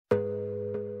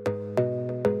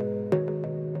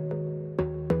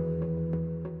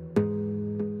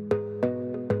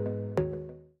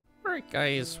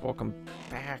guys, welcome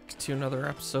back to another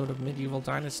episode of Medieval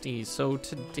Dynasty. So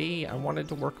today I wanted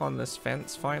to work on this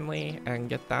fence finally and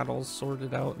get that all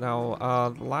sorted out.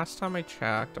 Now, the last time I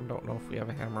checked, I don't know if we have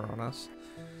a hammer on us.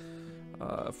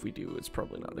 If we do, it's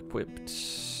probably not equipped.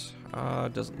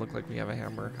 Doesn't look like we have a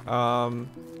hammer.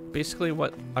 Basically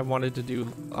what I wanted to do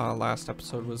last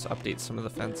episode was update some of the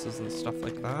fences and stuff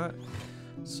like that.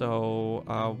 So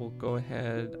we'll go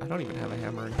ahead. I don't even have a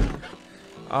hammer in here.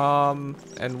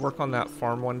 And work on that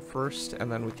farm one first,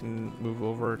 and then we can move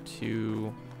over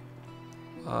to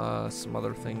some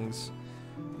other things.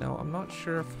 Now, I'm not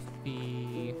sure if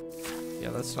the... Yeah,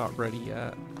 that's not ready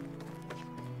yet.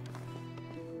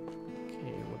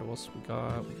 Okay, what else we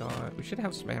got? We should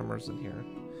have some hammers in here.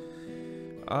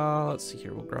 Let's see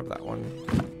here. We'll grab that one.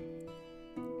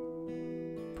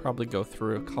 Probably go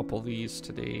through a couple of these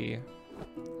today.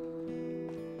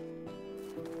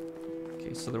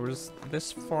 So there was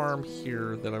this farm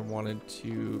here that I wanted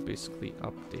to basically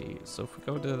update. So if we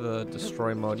go to the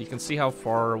destroy mode, you can see how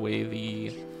far away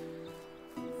the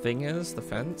thing is, the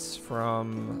fence,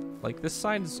 from, like, this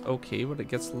side is okay, but it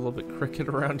gets a little bit crooked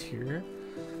around here.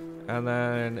 And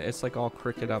then it's like all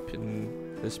crooked up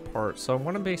in this part. So I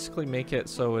want to basically make it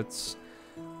so it's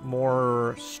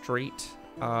more straight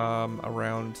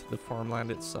around the farmland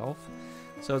itself.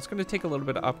 So it's going to take a little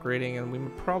bit of upgrading, and we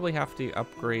would probably have to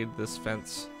upgrade this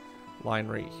fence line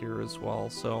right here as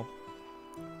well. So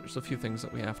there's a few things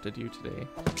that we have to do today.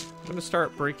 I'm going to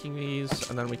start breaking these,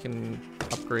 and then we can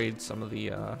upgrade some of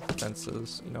the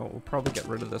fences. You know, we'll probably get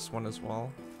rid of this one as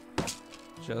well,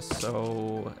 just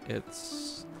so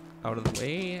it's out of the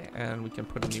way, and we can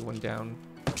put a new one down.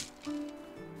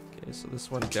 Okay, so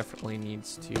this one definitely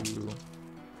needs to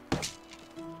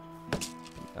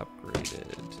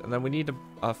upgraded, and then we need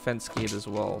a fence gate as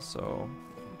well, so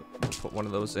we'll put one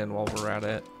of those in while we're at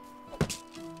it.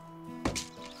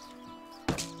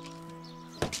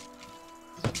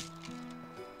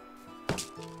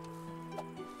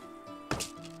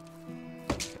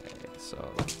 Okay, so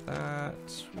like that.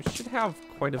 We should have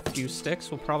quite a few sticks.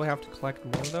 We'll probably have to collect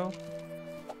more though.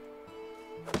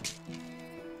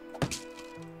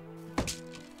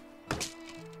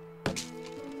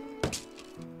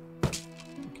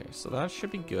 So that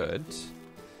should be good.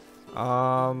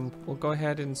 We'll go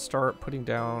ahead and start putting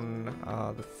down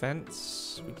the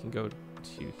fence. We can go to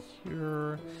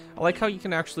here. I like how you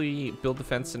can actually build the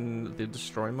fence in the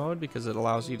destroy mode, because it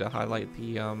allows you to highlight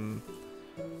the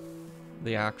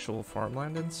actual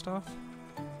farmland and stuff.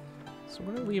 So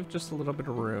we're gonna leave just a little bit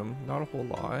of room, not a whole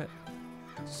lot,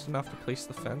 just enough to place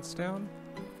the fence down.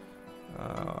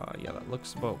 Yeah, that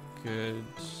looks about good.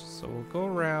 So we'll go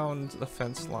around the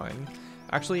fence line.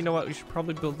 Actually, you know what? We should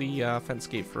probably build the fence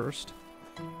gate first,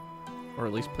 or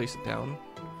at least place it down.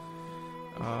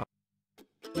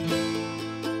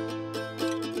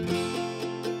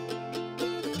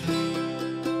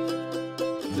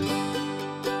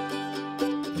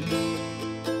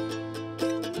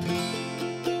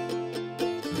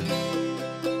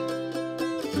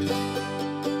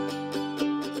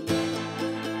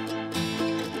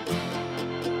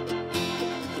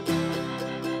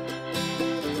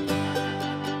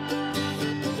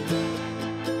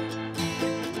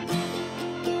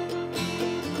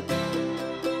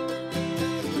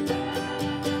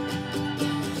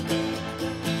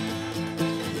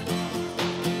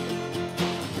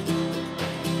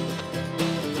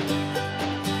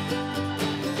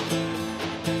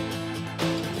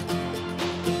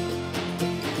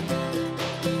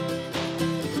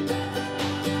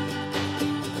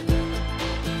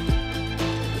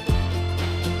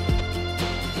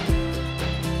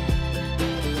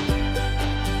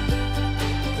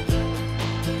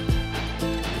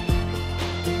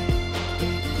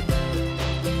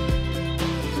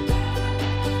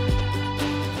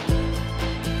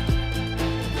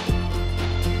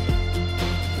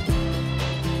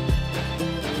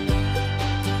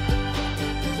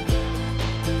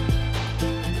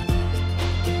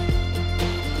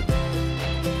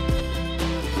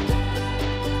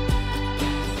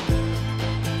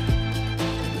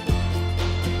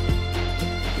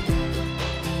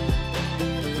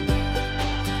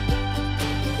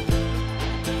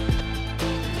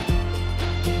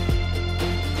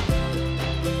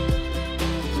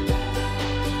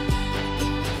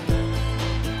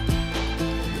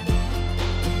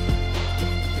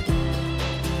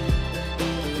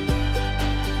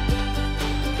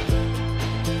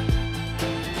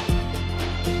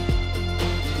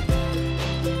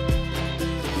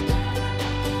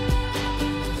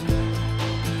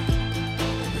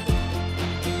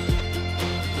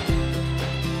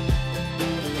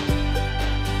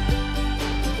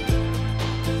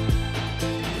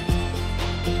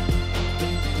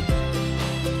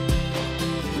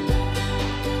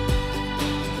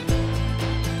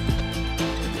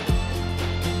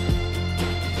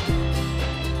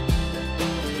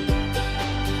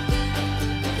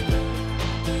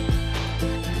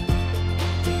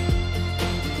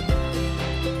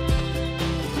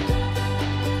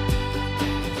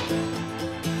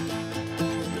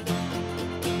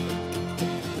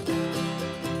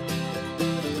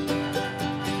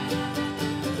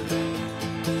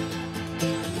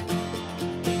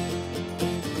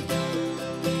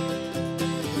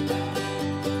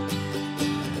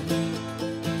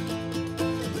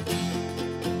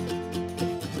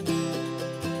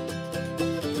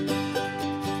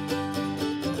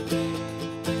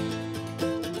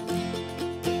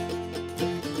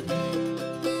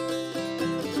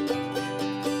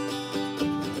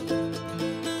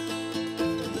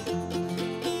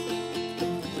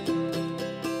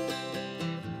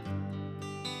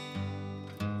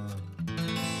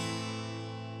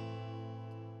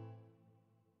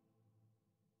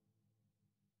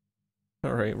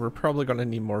 Alright, we're probably gonna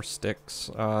need more sticks.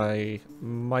 I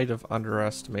might have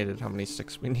underestimated how many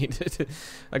sticks we needed.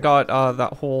 I got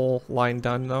that whole line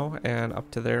done though, and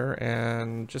up to there,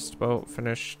 and just about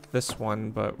finished this one,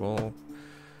 but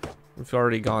we've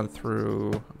already gone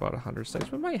through about 100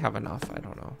 sticks. We might have enough, I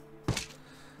don't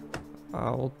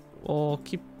know. We'll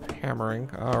keep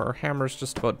hammering. Our hammer's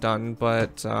just about done,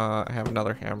 but I have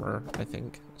another hammer, I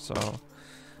think, so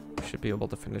we should be able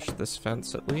to finish this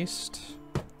fence at least.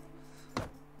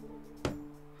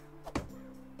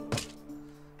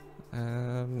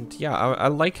 And yeah, I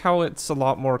like how it's a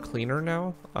lot more cleaner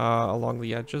now, along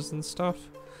the edges and stuff.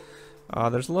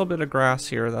 There's a little bit of grass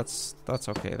here, that's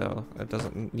okay though. It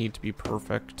doesn't need to be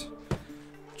perfect.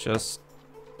 Just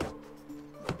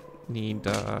need,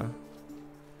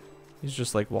 he's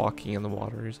just like walking in the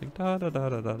water. He's like da da da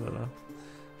da da da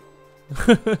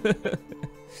da.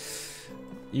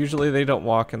 Usually they don't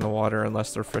walk in the water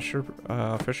unless they're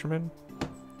fishermen.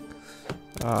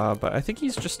 But I think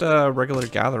he's just a regular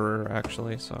gatherer,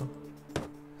 actually, so.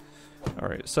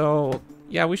 Alright, so,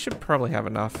 yeah, we should probably have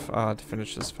enough to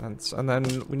finish this fence. And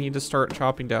then we need to start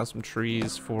chopping down some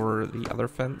trees for the other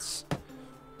fence.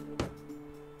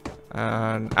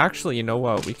 And actually, you know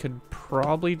what? We could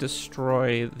probably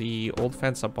destroy the old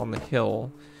fence up on the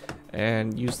hill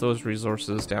and use those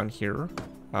resources down here.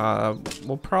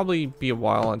 Will probably be a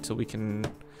while until we can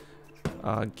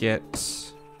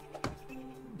get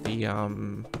the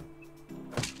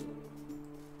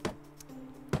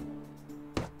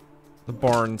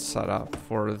barn set up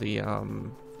for the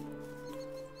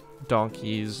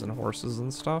donkeys and horses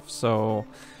and stuff, so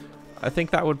I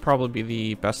think that would probably be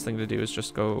the best thing to do, is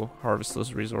just go harvest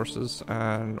those resources.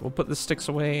 And we'll put the sticks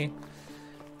away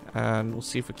and we'll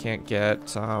see if we can't get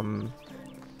some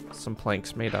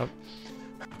planks made up.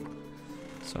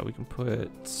 So we can put,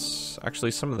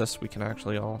 actually some of this we can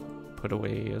actually all put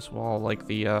away as well, like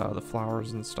the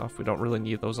flowers and stuff. We don't really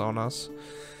need those on us.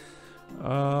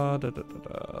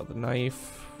 The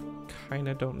knife kind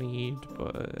of don't need,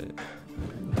 but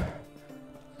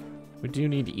we do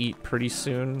need to eat pretty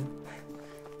soon.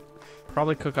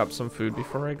 Probably cook up some food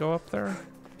before I go up there.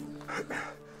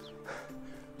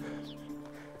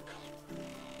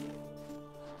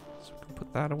 So we can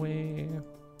put that away.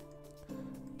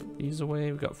 Put these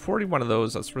away. We've got 41 of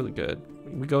those. That's really good.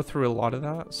 We go through a lot of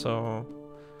that, so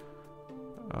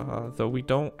though we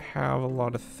don't have a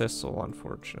lot of thistle,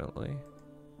 unfortunately.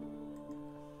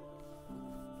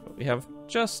 But we have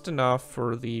just enough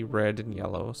for the red and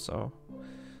yellow, so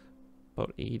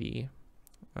about 80.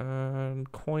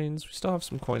 And coins, we still have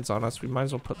some coins on us. We might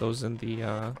as well put those in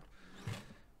the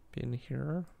bin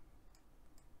here.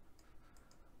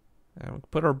 And we'll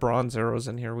put our bronze arrows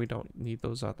in here. We don't need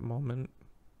those at the moment.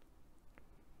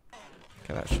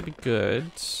 Okay, that should be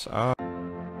good.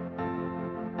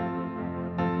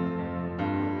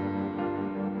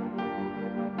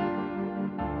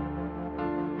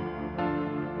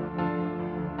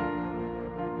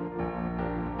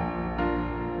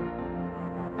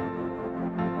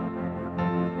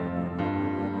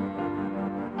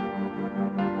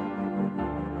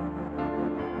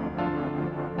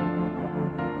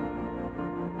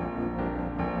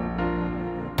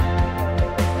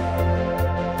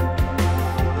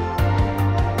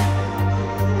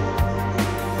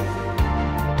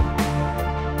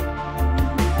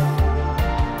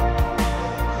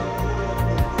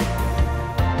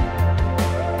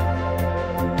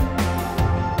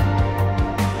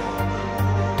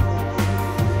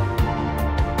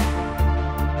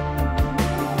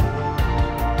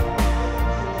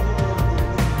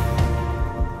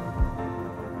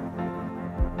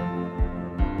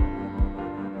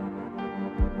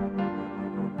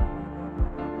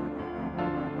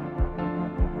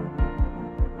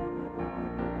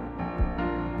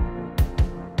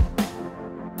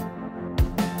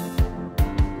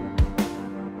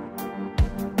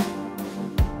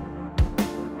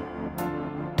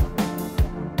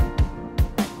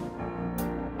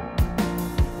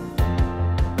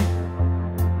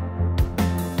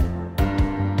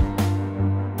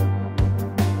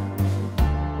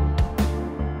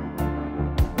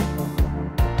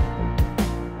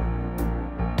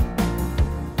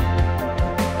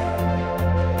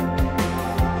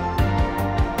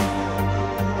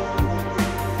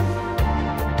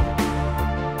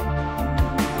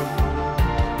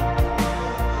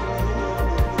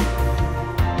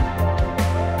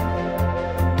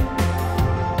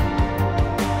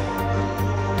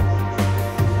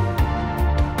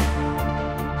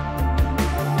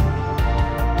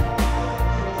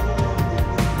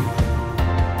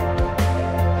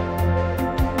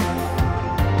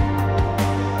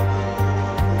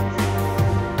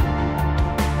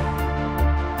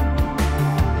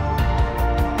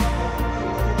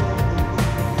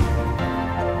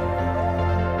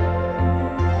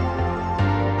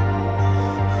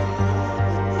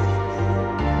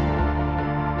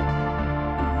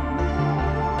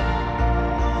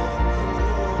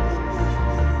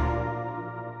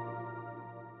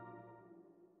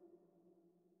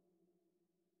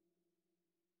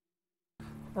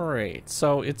 Alright,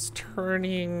 so it's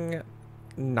turning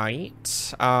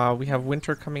night. We have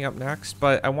winter coming up next,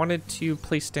 but I wanted to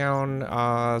place down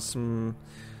some,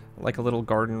 like a little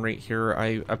garden right here.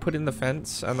 I put in the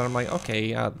fence, and then I'm like,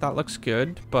 okay, that looks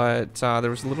good, but there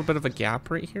was a little bit of a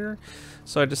gap right here,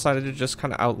 so I decided to just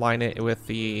kind of outline it with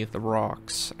the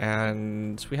rocks,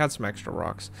 and we had some extra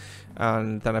rocks,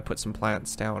 and then I put some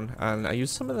plants down, and I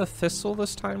used some of the thistle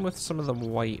this time with some of the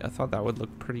white. I thought that would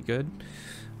look pretty good.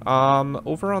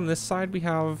 Over on this side we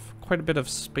have quite a bit of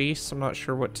space. I'm not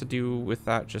sure what to do with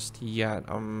that just yet.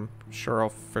 I'm sure I'll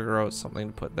figure out something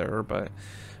to put there, but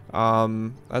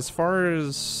as far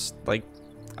as like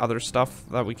other stuff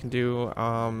that we can do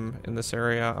in this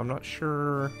area, I'm not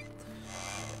sure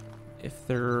if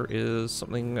there is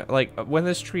something like when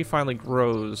this tree finally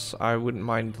grows, I wouldn't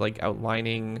mind like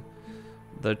outlining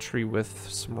the tree with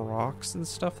some rocks and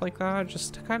stuff like that,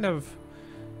 just to kind of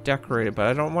decorate it, but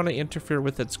I don't want to interfere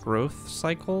with its growth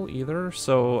cycle either,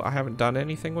 so I haven't done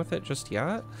anything with it just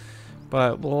yet,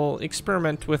 but we'll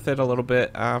experiment with it a little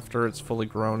bit after it's fully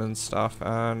grown and stuff.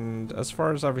 And as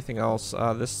far as everything else,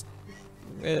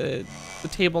 the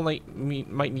table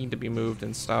might need to be moved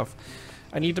and stuff.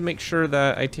 I need to make sure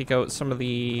that I take out some of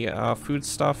the food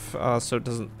stuff so it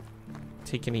doesn't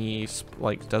take any,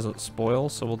 like, doesn't spoil,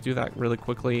 so we'll do that really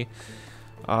quickly.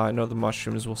 I know the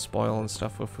mushrooms will spoil and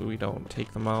stuff if we don't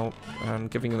take them out. And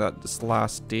giving that this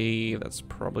last day, that's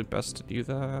probably best to do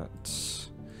that.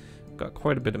 Got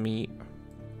quite a bit of meat.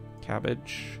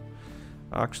 Cabbage.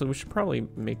 Actually, we should probably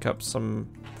make up some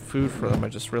food for them. I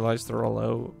just realized they're all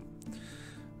out.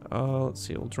 Let's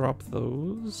see, we'll drop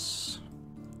those.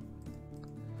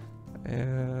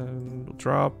 And we'll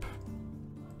drop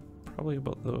probably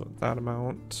about that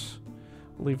amount.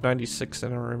 Leave 96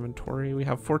 in our inventory. We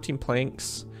have 14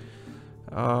 planks.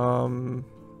 Cabbage,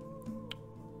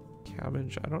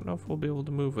 I don't know if we'll be able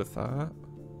to move with that.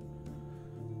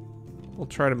 We'll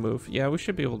try to move. Yeah, we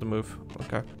should be able to move.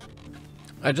 Okay.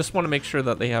 I just want to make sure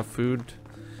that they have food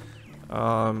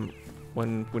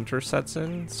when winter sets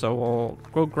in. So we'll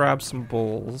go grab some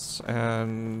bowls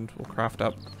and we'll craft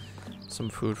up some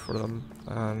food for them.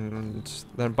 And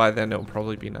then by then it'll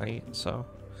probably be night, so.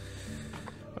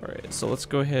 Alright, so let's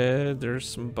go ahead. There's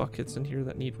some buckets in here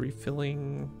that need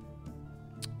refilling.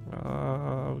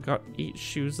 We got 8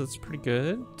 shoes, that's pretty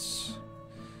good.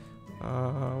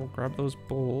 We'll grab those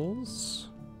bowls.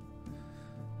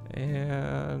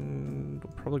 And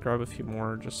we'll probably grab a few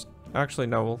more. Just actually,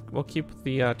 no, we'll keep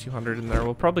the 200 in there.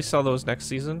 We'll probably sell those next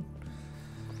season.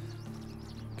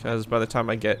 Because by the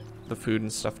time I get the food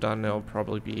and stuff done, it'll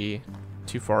probably be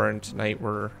too far into night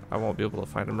where I won't be able to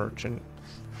find a merchant.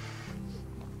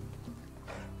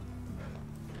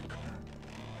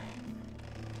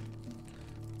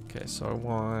 Okay, so I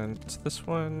want this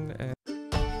one and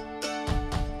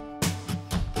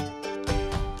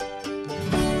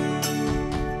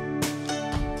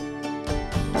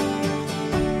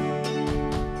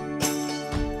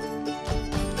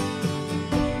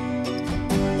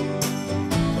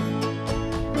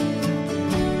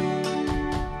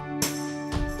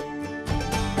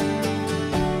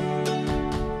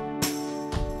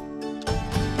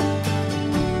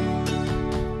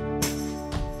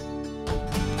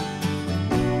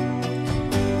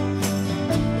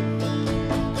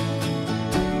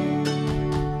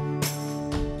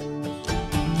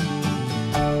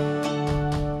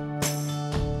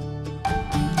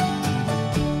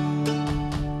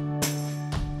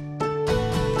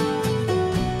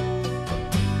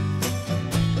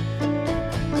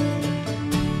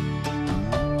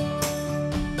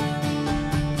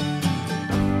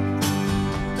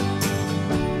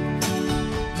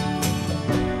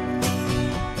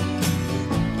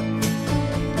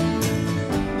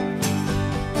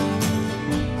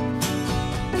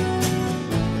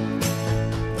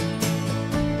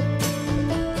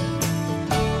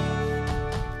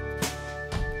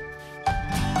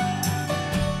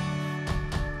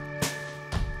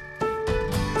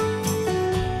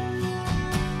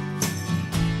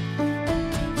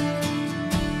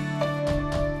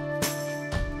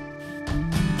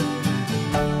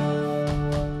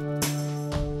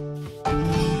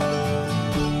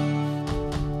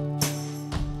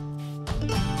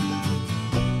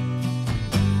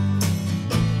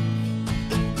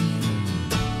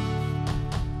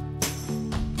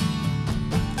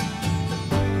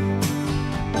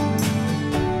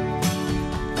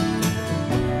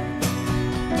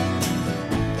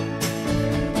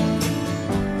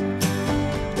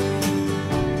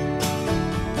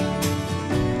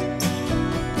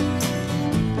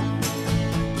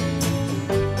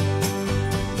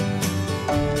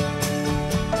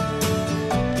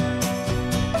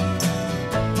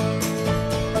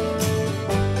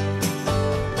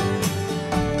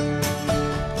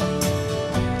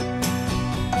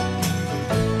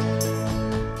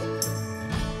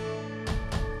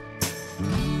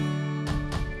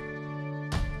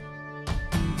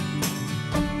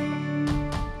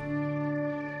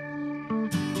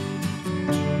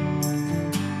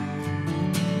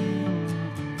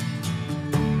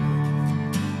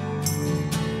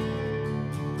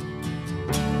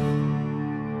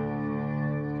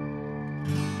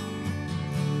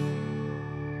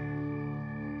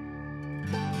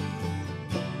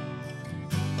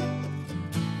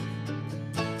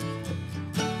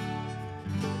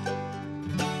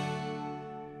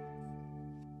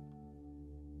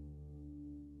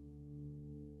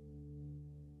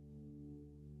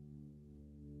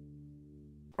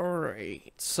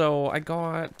Alright, so I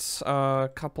got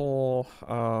a couple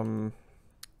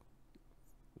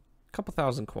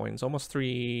thousand coins, almost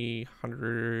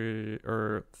 300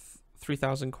 or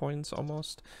 3,000 coins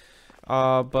almost.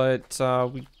 I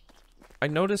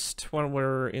noticed when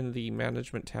we're in the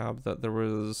management tab that there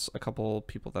was a couple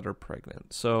people that are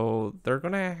pregnant. So they're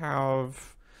gonna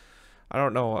have, I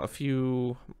don't know, a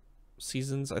few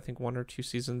seasons, I think 1 or 2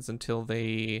 seasons until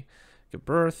they give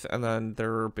birth, and then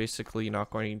they're basically not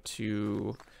going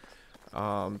to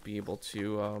be able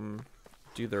to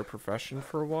do their profession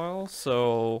for a while.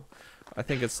 So I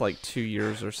think it's like 2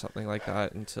 years or something like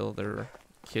that until their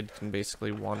kid can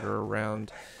basically wander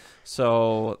around.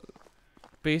 So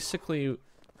basically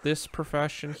this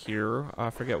profession here, I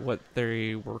forget what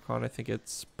they work on. I think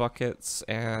it's buckets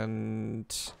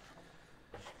and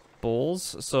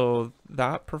bowls. So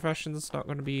that profession is not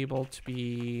going to be able to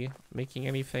be making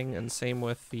anything, and same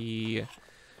with the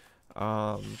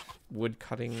wood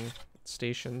cutting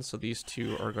station. So these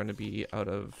two are going to be out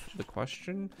of the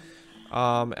question.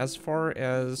 As far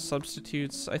as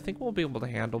substitutes, I think we'll be able to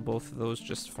handle both of those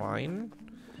just fine.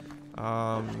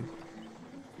 I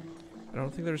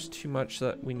don't think there's too much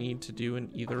that we need to do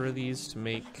in either of these to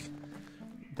make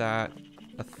that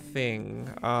a thing.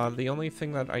 The only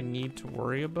thing that I need to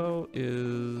worry about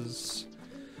is...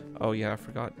 Oh yeah, I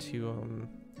forgot to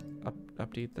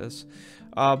update this.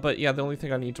 But yeah, the only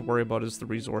thing I need to worry about is the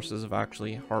resources of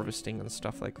actually harvesting and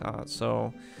stuff like that.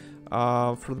 So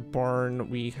for the barn,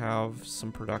 we have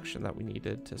some production that we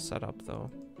needed to set up though.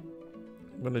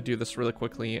 I'm going to do this really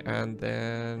quickly, and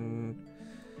then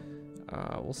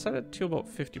we'll set it to about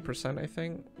 50%, I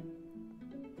think.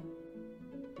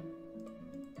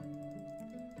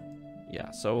 Yeah,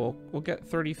 so we'll get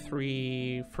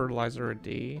 33 fertilizer a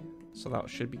day, so that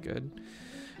should be good.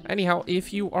 Anyhow,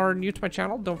 if you are new to my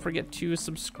channel, don't forget to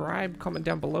subscribe, comment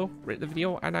down below, rate the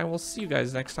video, and I will see you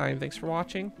guys next time. Thanks for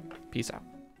watching. Peace out.